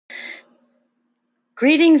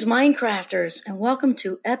Greetings, Minecrafters, and welcome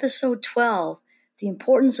to episode 12, The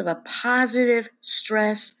Importance of a Positive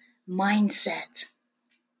Stress Mindset.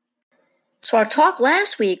 So our talk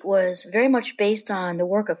last week was very much based on the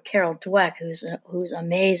work of Carol Dweck, who's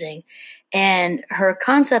amazing, and her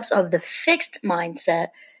concepts of the fixed mindset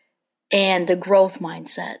and the growth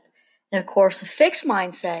mindset. And of course, the fixed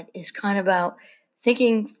mindset is kind of about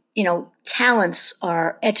thinking, talents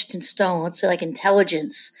are etched in stone, let's say like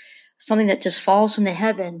intelligence, something that just falls from the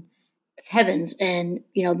heavens. And,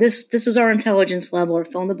 this is our intelligence level, or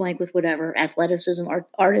fill in the blank with whatever, athleticism,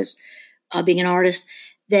 artist, being an artist,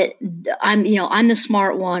 that I'm the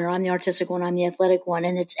smart one, or I'm the artistic one, I'm the athletic one,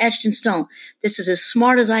 and it's etched in stone. This is as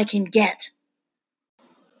smart as I can get.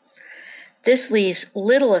 This leaves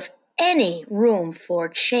little, if any, room for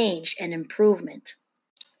change and improvement.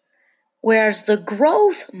 Whereas the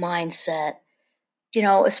growth mindset,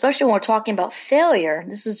 especially when we're talking about failure,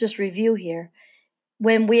 this is just review here.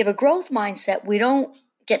 When we have a growth mindset, we don't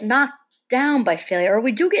get knocked down by failure, or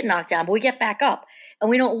we do get knocked down, but we get back up. And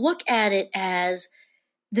we don't look at it as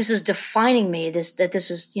this is defining me, that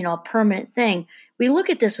this is, a permanent thing. We look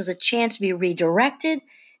at this as a chance to be redirected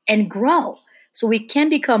and grow. So we can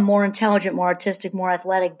become more intelligent, more artistic, more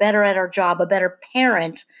athletic, better at our job, a better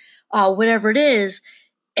parent, whatever it is.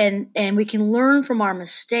 And we can learn from our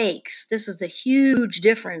mistakes. This is the huge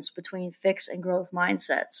difference between fixed and growth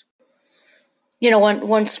mindsets.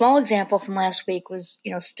 One small example from last week was,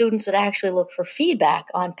 students that actually look for feedback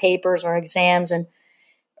on papers or exams,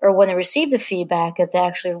 or when they receive the feedback, that they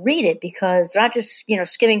actually read it, because they're not just,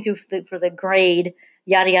 skimming through for the grade,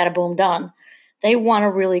 yada, yada, boom, done. They want to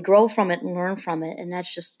really grow from it and learn from it. And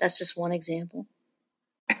that's just one example.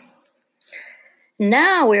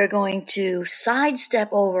 Now we are going to sidestep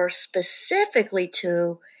over specifically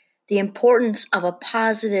to the importance of a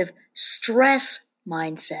positive stress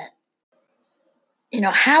mindset.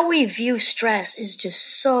 How we view stress is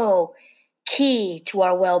just so key to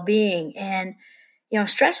our well-being. And,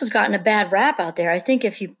 stress has gotten a bad rap out there. I think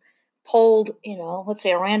if you polled, let's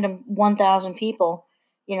say a random 1,000 people,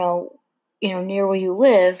 near where you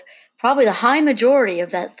live, probably the high majority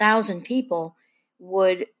of that 1,000 people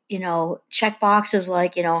would, check boxes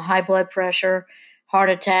like, high blood pressure, heart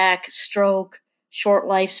attack, stroke, short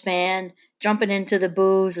lifespan, jumping into the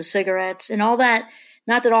booze, the cigarettes, and all that.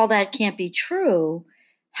 Not that all that can't be true.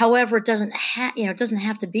 However, it doesn't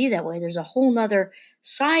have to be that way. There's a whole nother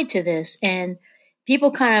side to this. And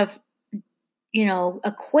people kind of,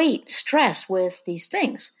 equate stress with these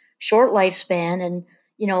things, short lifespan and,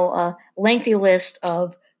 a lengthy list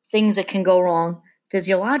of things that can go wrong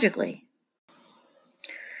physiologically.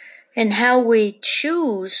 And how we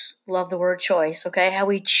choose, love the word choice, okay? How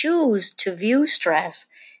we choose to view stress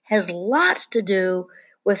has lots to do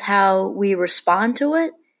with how we respond to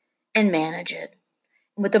it and manage it.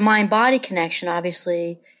 With the mind-body connection,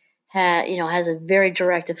 obviously, has a very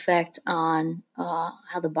direct effect on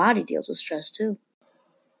how the body deals with stress too.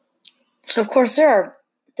 So, of course, there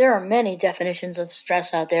are many definitions of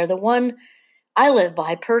stress out there. The one I live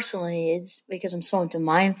by personally is, because I'm so into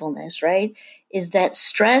mindfulness, right, is that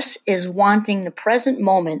stress is wanting the present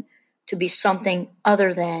moment to be something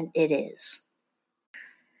other than it is.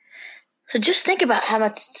 So just think about how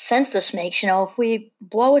much sense this makes. If we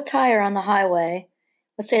blow a tire on the highway,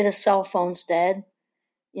 let's say the cell phone's dead,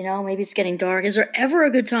 maybe it's getting dark. Is there ever a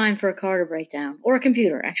good time for a car to break down? Or a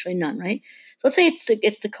computer? Actually, none, right? So let's say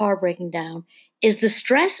it's the car breaking down. Is the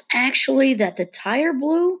stress actually that the tire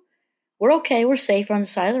blew? We're okay, we're safe, we're on the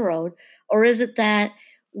side of the road. Or is it that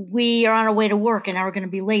we are on our way to work and now we're going to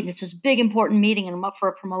be late and it's this big important meeting and I'm up for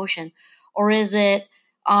a promotion? Or is it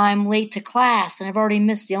I'm late to class and I've already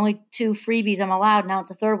missed the only 2 freebies I'm allowed, now it's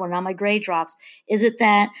the third one, now my grade drops? Is it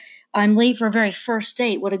that I'm late for a very first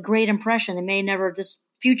date? What a great impression. This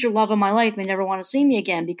future love of my life may never want to see me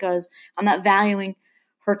again because I'm not valuing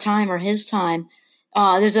her time or his time.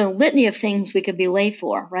 There's a litany of things we could be late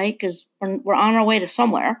for, right? Because we're on our way to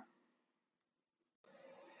somewhere.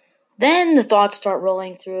 Then the thoughts start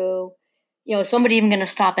rolling through, is somebody even going to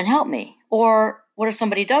stop and help me? Or what if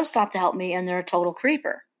somebody does stop to help me and they're a total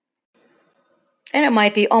creeper? And it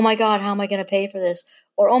might be, oh my God, how am I going to pay for this?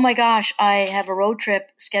 Or, oh my gosh, I have a road trip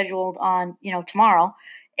scheduled on, tomorrow,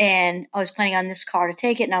 and I was planning on this car to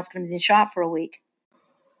take it. Now it's going to be in the shop for a week.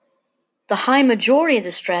 The high majority of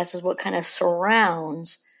the stress is what kind of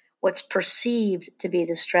surrounds what's perceived to be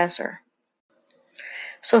the stressor.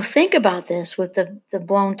 So think about this with the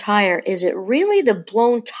blown tire. Is it really the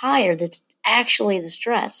blown tire that's actually the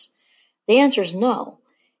stress? The answer is no.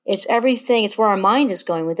 It's everything. It's where our mind is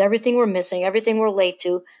going with everything we're missing, everything we're late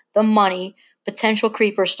to, the money, potential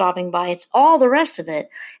creeper stopping by. It's all the rest of it.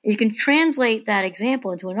 And you can translate that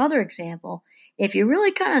example into another example. If you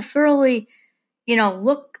really kind of thoroughly,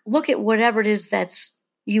 look at whatever it is that's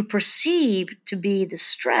you perceive to be the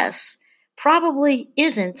stress, probably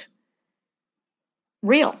isn't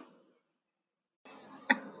real.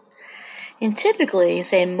 And typically,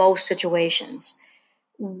 say in most situations,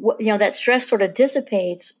 that stress sort of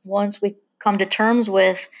dissipates once we come to terms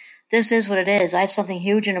with this is what it is. I have something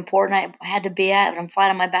huge and important I had to be at, and I'm flat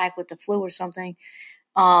on my back with the flu or something.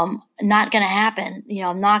 Not going to happen.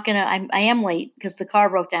 I am late because the car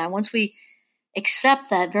broke down. Once we accept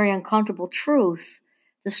that very uncomfortable truth,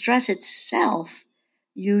 the stress itself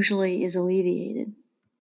usually is alleviated.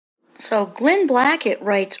 So Glenn Blackett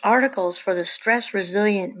writes articles for the Stress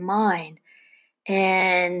Resilient Mind.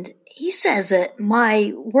 And he says that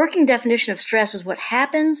my working definition of stress is what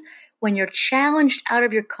happens when you're challenged out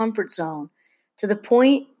of your comfort zone to the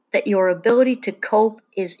point that your ability to cope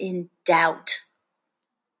is in doubt.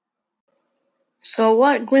 So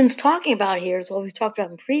what Glenn's talking about here is what we've talked about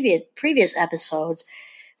in previous episodes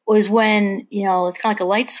was when, it's kind of like a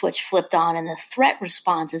light switch flipped on and the threat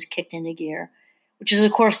response is kicked into gear, which is,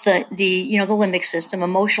 of course, the limbic system,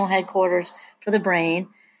 emotional headquarters for the brain,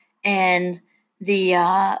 and the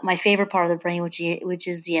my favorite part of the brain, which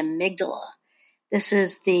is the amygdala. This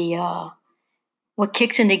is the what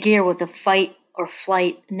kicks into gear with the fight or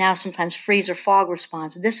flight, now sometimes freeze or fog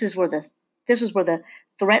response. This is where the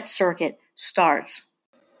threat circuit starts.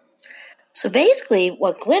 So basically,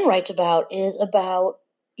 what Glenn writes about is about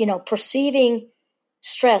perceiving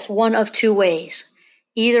stress one of two ways,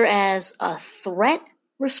 either as a threat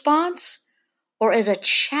response or as a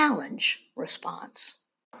challenge response.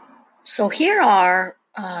 So here are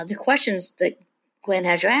the questions that Glenn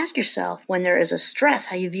has you ask yourself when there is a stress,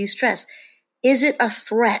 how you view stress. Is it a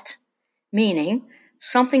threat, meaning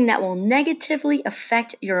something that will negatively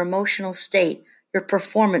affect your emotional state, your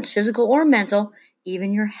performance, physical or mental,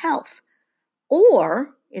 even your health?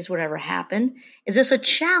 Or is whatever happened, is this a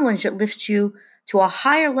challenge that lifts you to a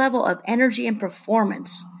higher level of energy and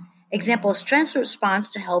performance? Example, a stress response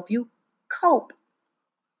to help you cope.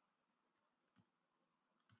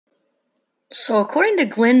 So according to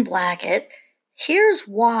Glenn Blackett, here's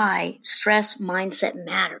why stress mindset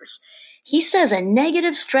matters. He says a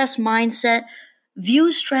negative stress mindset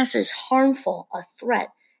views stress as harmful, a threat,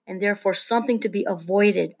 and therefore something to be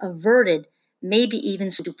avoided, averted, maybe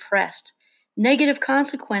even suppressed. Negative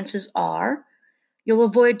consequences are you'll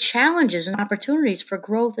avoid challenges and opportunities for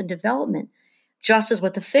growth and development, just as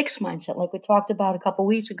with the fixed mindset, like we talked about a couple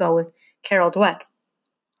weeks ago with Carol Dweck.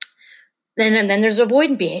 And then there's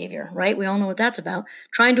avoidant behavior, right? We all know what that's about.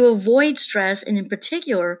 Trying to avoid stress, and in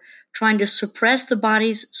particular, trying to suppress the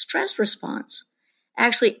body's stress response,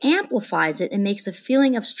 actually amplifies it and makes the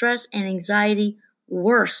feeling of stress and anxiety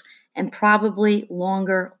worse and probably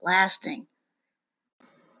longer lasting.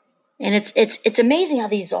 And it's amazing how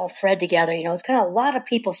these all thread together. It's kind of a lot of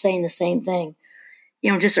people saying the same thing,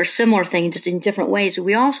 just a similar thing, just in different ways. But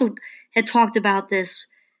we also had talked about this,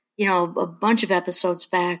 a bunch of episodes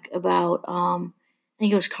back about, I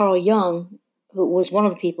think it was Carl Jung, who was one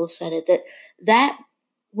of the people who said it, that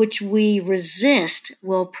which we resist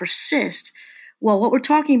will persist. Well, what we're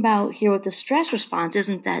talking about here with the stress response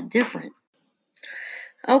isn't that different.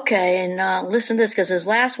 Okay, and listen to this because this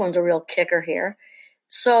last one's a real kicker here.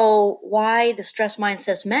 So why the stress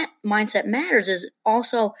mindset matters is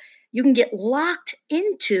also you can get locked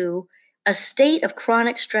into a state of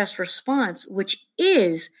chronic stress response, which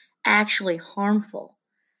is actually harmful.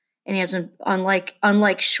 And it has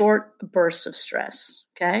unlike short bursts of stress,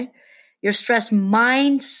 okay? Your stress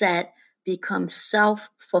mindset becomes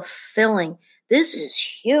self-fulfilling. This is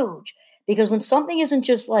huge because when something isn't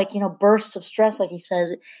just like, bursts of stress, like he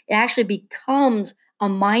says, it actually becomes a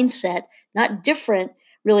mindset, not different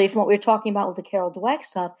really from what we were talking about with the Carol Dweck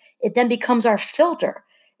stuff. It then becomes our filter.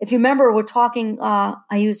 If you remember, we're talking, I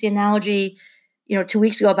used the analogy, 2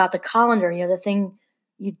 weeks ago about the colander, the thing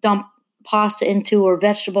you dump pasta into or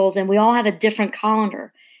vegetables, and we all have a different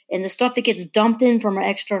colander. And the stuff that gets dumped in from our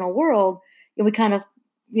external world, we kind of,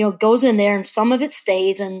 goes in there and some of it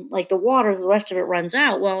stays and like the water, the rest of it runs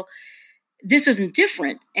out. Well, this isn't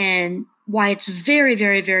different. And why it's very,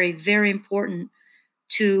 very, very, very important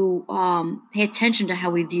to pay attention to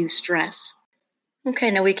how we view stress.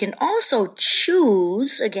 Okay, now we can also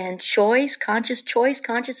choose, again, conscious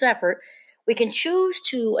effort. We can choose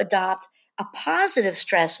to adopt a positive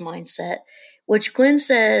stress mindset, which Glenn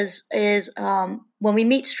says is when we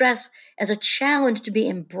meet stress as a challenge to be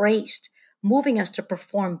embraced, moving us to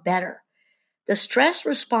perform better. The stress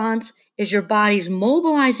response is your body's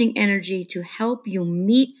mobilizing energy to help you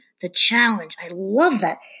meet the challenge. I love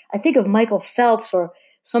that. I think of Michael Phelps or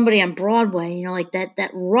somebody on Broadway, like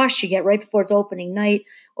that rush you get right before it's opening night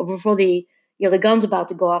or before the gun's about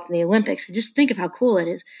to go off in the Olympics. I just think of how cool it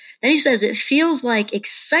is. Then he says, it feels like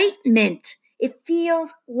excitement. It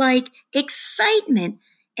feels like excitement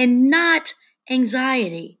and not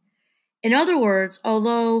anxiety. In other words,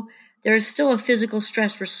 although there is still a physical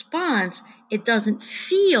stress response, it doesn't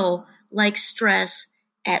feel like stress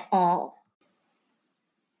at all.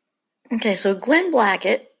 Okay, so Glenn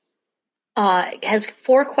Blackett has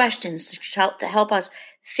 4 questions to help us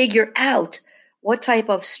figure out what type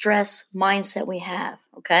of stress mindset we have,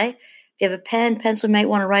 okay? If you have a pen, pencil, you might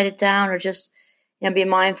want to write it down or just be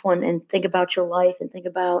mindful and think about your life and think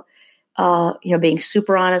about, being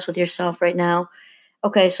super honest with yourself right now.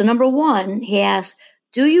 Okay, so number 1, he asks,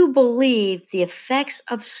 do you believe the effects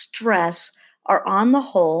of stress are on the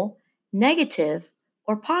whole negative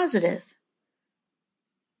or positive?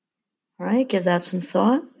 All right, give that some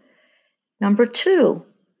thought. Number 2,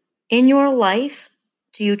 in your life,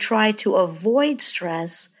 do you try to avoid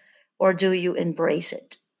stress or do you embrace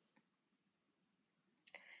it?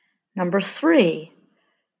 Number 3,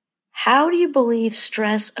 how do you believe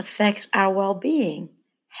stress affects our well-being,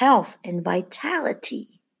 health, and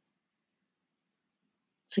vitality?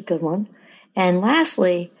 It's a good one. And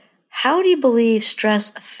lastly, how do you believe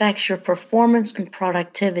stress affects your performance and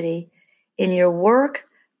productivity in your work,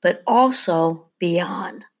 but also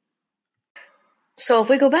beyond? So if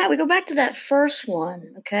we go back to that first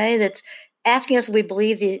one, okay, that's asking us if we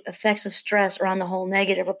believe the effects of stress are on the whole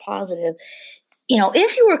negative or positive.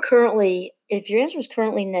 If your answer is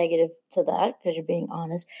currently negative to that, because you're being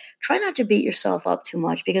honest, try not to beat yourself up too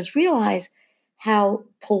much, because realize how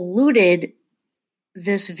polluted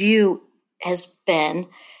this view has been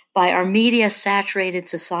by our media-saturated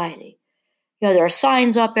society. There are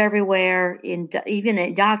signs up everywhere, even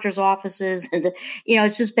in doctors' offices, and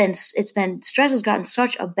it's been stress has gotten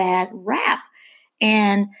such a bad rap,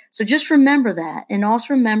 and so just remember that, and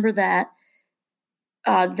also remember that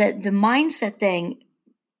that the mindset thing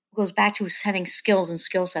goes back to having skills and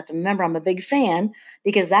skill sets. And remember, I'm a big fan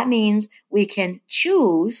because that means we can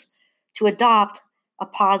choose to adopt a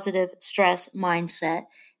positive stress mindset,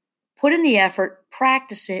 put in the effort,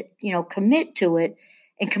 practice it, commit to it,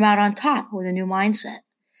 and come out on top with a new mindset.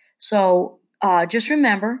 So just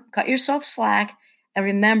remember, cut yourself slack, and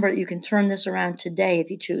remember that you can turn this around today if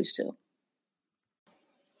you choose to.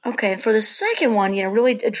 Okay, for the second one,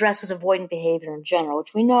 really addresses avoidant behavior in general,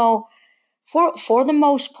 which we know for the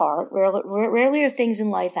most part, rarely are things in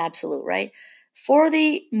life absolute, right? For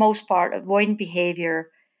the most part, avoidant behavior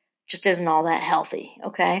just isn't all that healthy,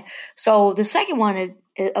 okay? So the second one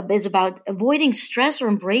is about avoiding stress or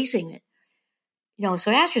embracing it.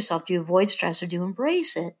 So ask yourself, do you avoid stress or do you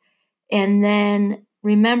embrace it? And then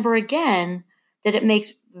remember again that it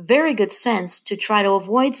makes very good sense to try to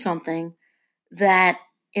avoid something that,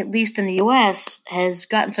 at least in the U.S., has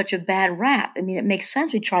gotten such a bad rap. I mean, it makes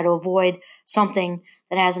sense we try to avoid something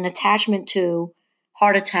that has an attachment to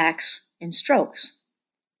heart attacks and strokes.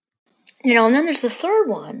 And then there's the third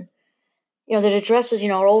one, that addresses,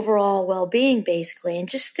 our overall well-being, basically. And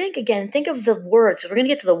just think of the words. We're going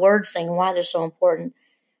to get to the words thing and why they're so important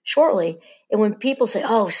shortly. And when people say,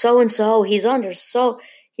 oh, so-and-so, he's under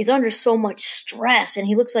so much stress, and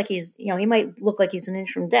he looks like he might look like he's an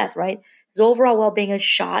inch from death, right? His overall well-being is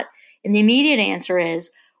shot. And the immediate answer is,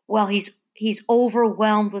 well, he's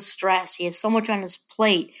overwhelmed with stress. He has so much on his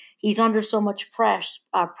plate. He's under so much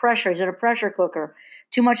pressure. He's in a pressure cooker.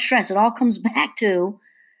 Too much stress. It all comes back to,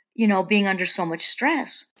 being under so much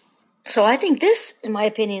stress. So I think this, in my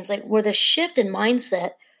opinion, is like where the shift in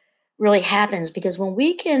mindset really happens, because when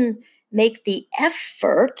we can make the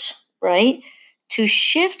effort, right, to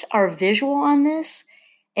shift our visual on this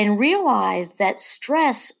and realize that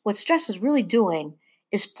what stress is really doing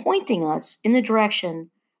is pointing us in the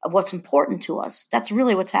direction of what's important to us. That's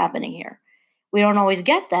really what's happening here. We don't always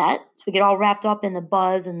get that. So we get all wrapped up in the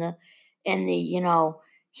buzz and the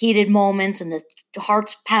heated moments and the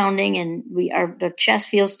heart's pounding and the chest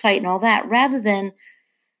feels tight and all that, rather than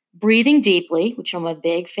breathing deeply, which I'm a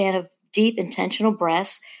big fan of deep intentional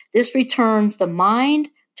breaths. This returns the mind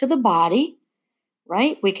to the body,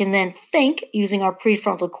 right? We can then think using our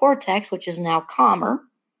prefrontal cortex, which is now calmer.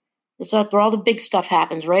 It's where all the big stuff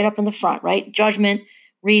happens, right up in the front, right? Judgment,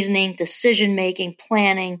 reasoning, decision-making,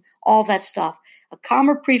 planning, all that stuff. A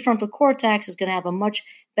calmer prefrontal cortex is going to have a much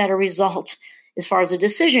better result as far as a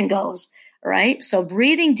decision goes, right? So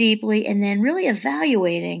breathing deeply and then really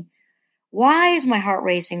evaluating, why is my heart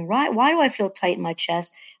racing? Why do I feel tight in my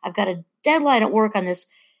chest? I've got a deadline at work on this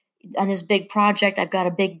big project. I've got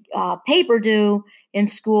a big paper due. in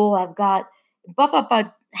school. I've got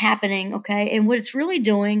happening, okay? And what it's really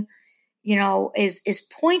doing, is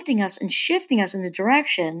pointing us and shifting us in the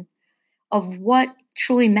direction of what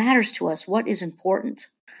truly matters to us, what is important.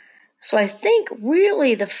 So I think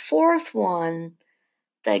really the fourth one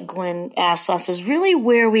that Glenn asked us is really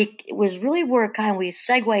where we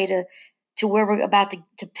segue to where we're about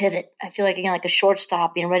to pivot. I feel like, again, like a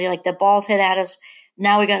shortstop, being ready, like the ball's hit at us.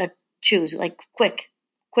 Now we got to choose, like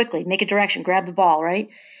quickly, make a direction, grab the ball, right?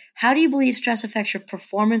 How do you believe stress affects your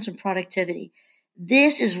performance and productivity?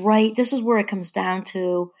 This is where it comes down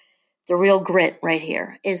to the real grit right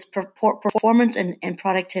here, is performance and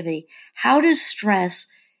productivity. How does stress,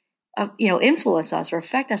 influence us or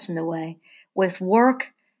affect us in the way with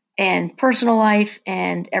work and personal life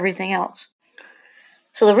and everything else?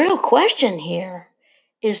 So the real question here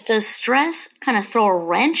is, does stress kind of throw a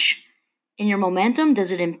wrench in your momentum?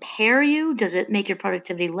 Does it impair you? Does it make your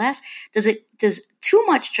productivity less? Does too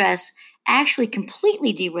much stress actually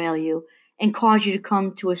completely derail you and cause you to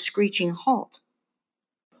come to a screeching halt?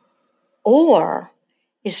 Or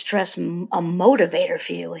is stress a motivator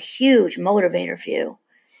for you, a huge motivator for you?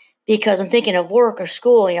 Because I'm thinking of work or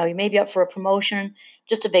school, you may be up for a promotion,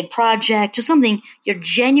 just a big project, just something you're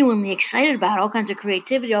genuinely excited about, all kinds of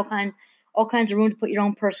creativity, all kinds of room to put your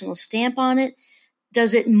own personal stamp on it.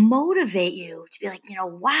 Does it motivate you to be like,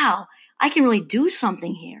 wow, I can really do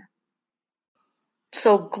something here?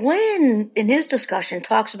 So Glenn, in his discussion,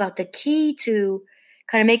 talks about the key to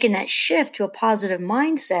kind of making that shift to a positive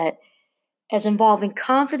mindset as involving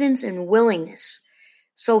confidence and willingness.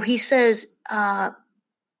 So he says,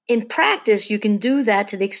 in practice, you can do that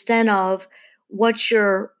to the extent of what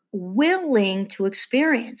you're willing to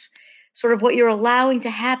experience, sort of what you're allowing to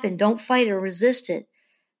happen. Don't fight or resist it.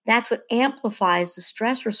 That's what amplifies the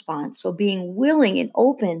stress response. So being willing and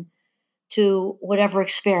open to whatever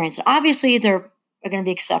experience. Obviously, there are going to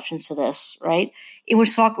be exceptions to this, right? And we're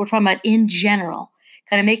talking about in general,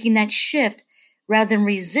 kind of making that shift rather than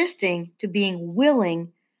resisting to being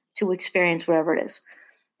willing to experience whatever it is.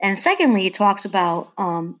 And secondly, he talks about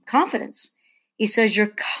confidence. He says you're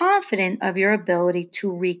confident of your ability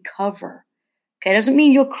to recover. Okay, it doesn't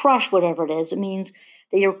mean you'll crush whatever it is. It means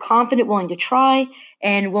that you're confident, willing to try,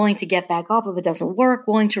 and willing to get back up if it doesn't work,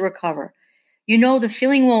 willing to recover. You know the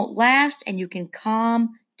feeling won't last, and you can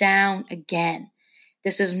calm down again.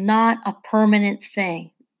 This is not a permanent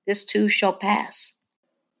thing. This too shall pass.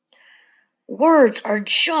 Words are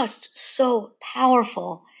just so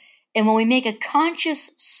powerful. And when we make a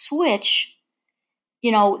conscious switch,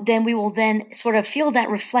 then we will then sort of feel that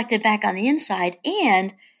reflected back on the inside.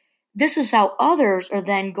 And this is how others are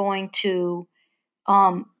then going to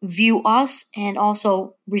view us and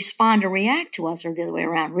also respond and react to us, or the other way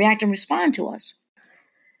around, react and respond to us.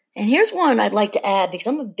 And here's one I'd like to add, because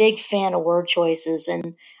I'm a big fan of word choices,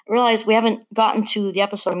 and I realize we haven't gotten to the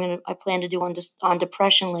episode I plan to do on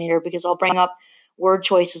depression later, because I'll bring up word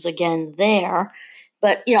choices again there.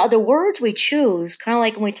 But the words we choose, kind of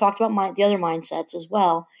like when we talked about the other mindsets as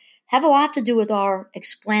well, have a lot to do with our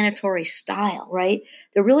explanatory style, right?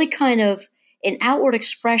 They're really kind of an outward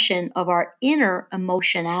expression of our inner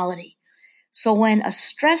emotionality. So when a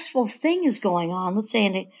stressful thing is going on, let's say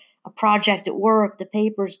in a project at work, the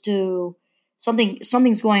paper's due,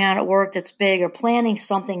 something's going on at work that's big, or planning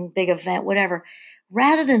something, big event, whatever,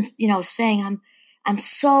 rather than, saying, I'm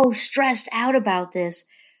so stressed out about this,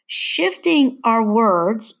 shifting our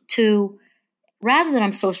words to, rather than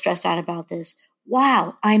I'm so stressed out about this,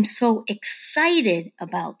 wow, I'm so excited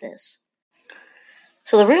about this.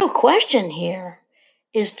 So the real question here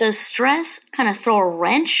is, does stress kind of throw a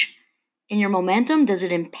wrench in your momentum? Does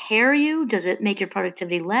it impair you? Does it make your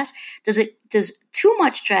productivity less? Does too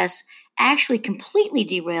much stress actually completely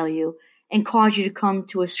derail you and cause you to come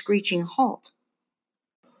to a screeching halt?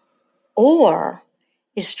 Or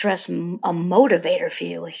is stress a motivator for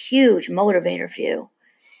you, a huge motivator for you?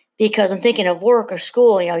 Because I'm thinking of work or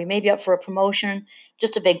school, you may be up for a promotion,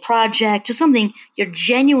 just a big project, just something you're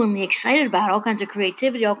genuinely excited about, all kinds of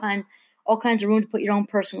creativity, all kinds of room to put your own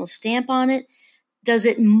personal stamp on it. Does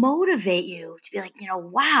it motivate you to be like,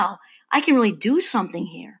 wow, I can really do something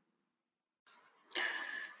here?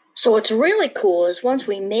 So what's really cool is once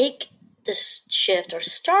we make this shift, or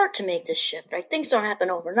start to make this shift, right? Things don't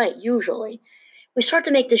happen overnight usually. We start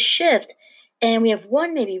to make this shift, and we have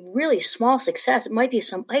one maybe really small success. It might be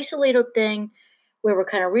some isolated thing where we're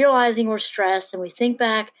kind of realizing we're stressed, and we think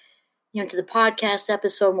back, to the podcast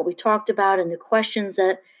episode and what we talked about and the questions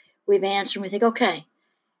that we've answered. And we think, okay,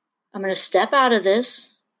 I'm going to step out of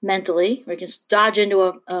this mentally, or you can dodge into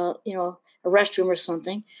a restroom or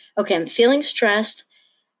something. Okay, I'm feeling stressed.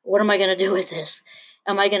 What am I going to do with this?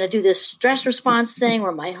 Am I going to do this stress response thing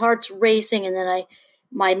where my heart's racing and then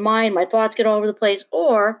my thoughts get all over the place?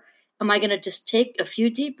 Or am I going to just take a few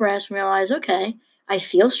deep breaths and realize, okay, I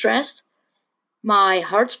feel stressed. My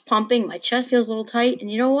heart's pumping. My chest feels a little tight.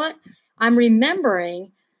 And you know what? I'm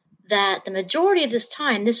remembering that the majority of this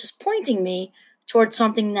time, this is pointing me towards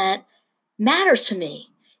something that matters to me.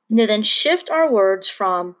 Then shift our words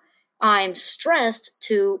from I'm stressed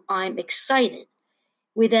to I'm excited.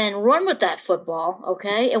 We then run with that football,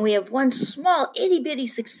 okay? And we have one small itty bitty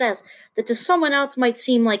success that to someone else might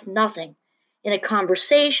seem like nothing in a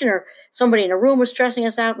conversation, or somebody in a room was stressing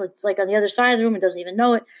us out. It's like on the other side of the room and doesn't even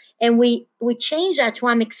know it. And we change that to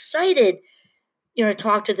I'm excited, to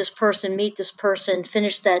talk to this person, meet this person,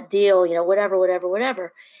 finish that deal,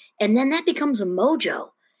 whatever. And then that becomes a mojo.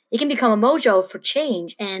 It can become a mojo for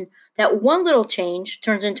change. And that one little change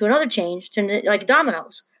turns into another change, like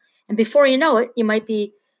dominoes. And before you know it, you might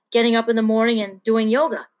be getting up in the morning and doing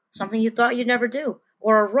yoga, something you thought you'd never do,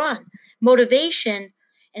 or a run. Motivation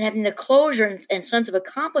and having the closure and sense of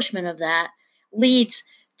accomplishment of that leads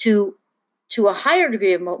to a higher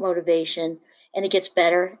degree of motivation, and it gets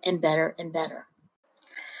better and better and better.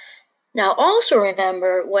 Now, also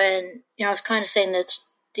remember when, I was kind of saying that's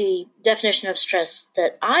the definition of stress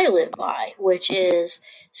that I live by, which is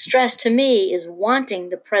stress to me is wanting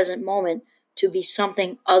the present moment to be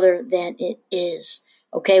something other than it is,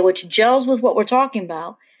 okay, which gels with what we're talking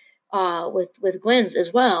about with Glenn's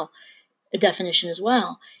as well, a definition as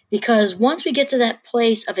well. Because once we get to that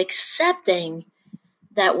place of accepting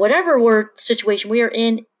that whatever situation we are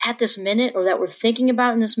in at this minute or that we're thinking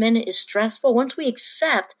about in this minute is stressful, once we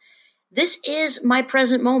accept this is my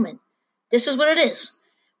present moment, this is what it is.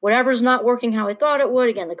 Whatever's not working how I thought it would,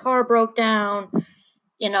 again, the car broke down,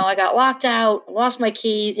 I got locked out, lost my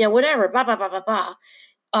keys, whatever,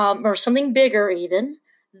 or something bigger even.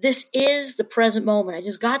 This is the present moment. I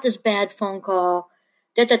just got this bad phone call,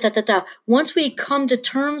 Once we come to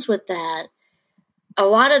terms with that, a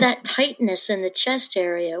lot of that tightness in the chest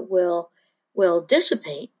area will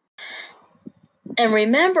dissipate. And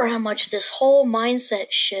remember how much this whole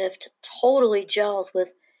mindset shift totally gels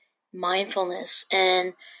with mindfulness.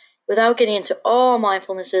 And without getting into all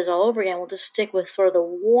mindfulnesses all over again, we'll just stick with sort of the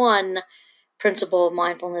one principle of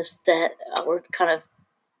mindfulness that we're kind of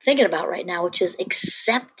thinking about right now, which is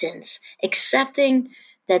acceptance. Accepting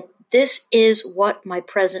that this is what my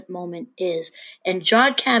present moment is. And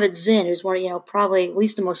Jon Kabat-Zinn, who's one of, probably at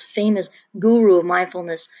least the most famous guru of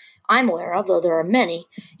mindfulness I'm aware of, though there are many,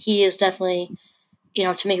 he is definitely,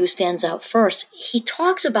 to me, who stands out first. He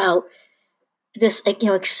talks about this,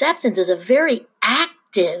 acceptance is a very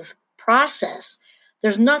active process.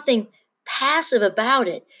 There's nothing passive about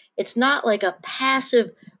it. It's not like a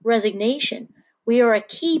passive resignation. We are a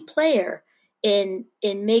key player in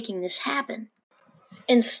making this happen.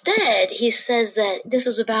 Instead, he says that this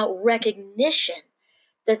is about recognition,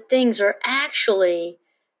 that things are actually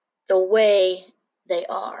the way they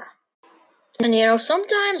are. And,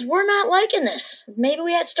 sometimes we're not liking this. Maybe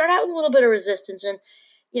we had to start out with a little bit of resistance and,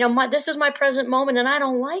 this is my present moment and I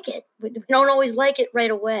don't like it. We don't always like it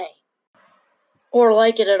right away or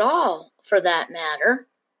like it at all for that matter.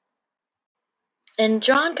 And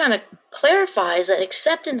John kind of clarifies that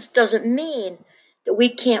acceptance doesn't mean that we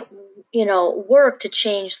can't, work to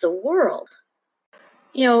change the world,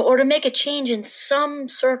 or to make a change in some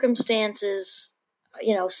circumstances,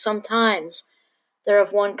 sometimes they're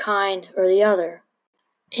of one kind or the other.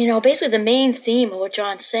 Basically the main theme of what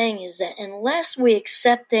John's saying is that unless we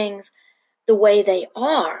accept things the way they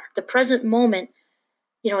are, the present moment,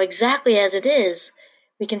 exactly as it is,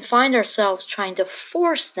 we can find ourselves trying to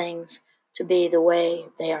force things to be the way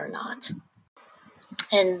they are not.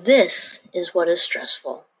 And this is what is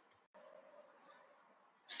stressful.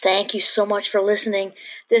 Thank you so much for listening.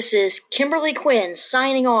 This is Kimberly Quinn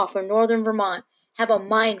signing off from Northern Vermont. Have a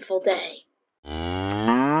mindful day.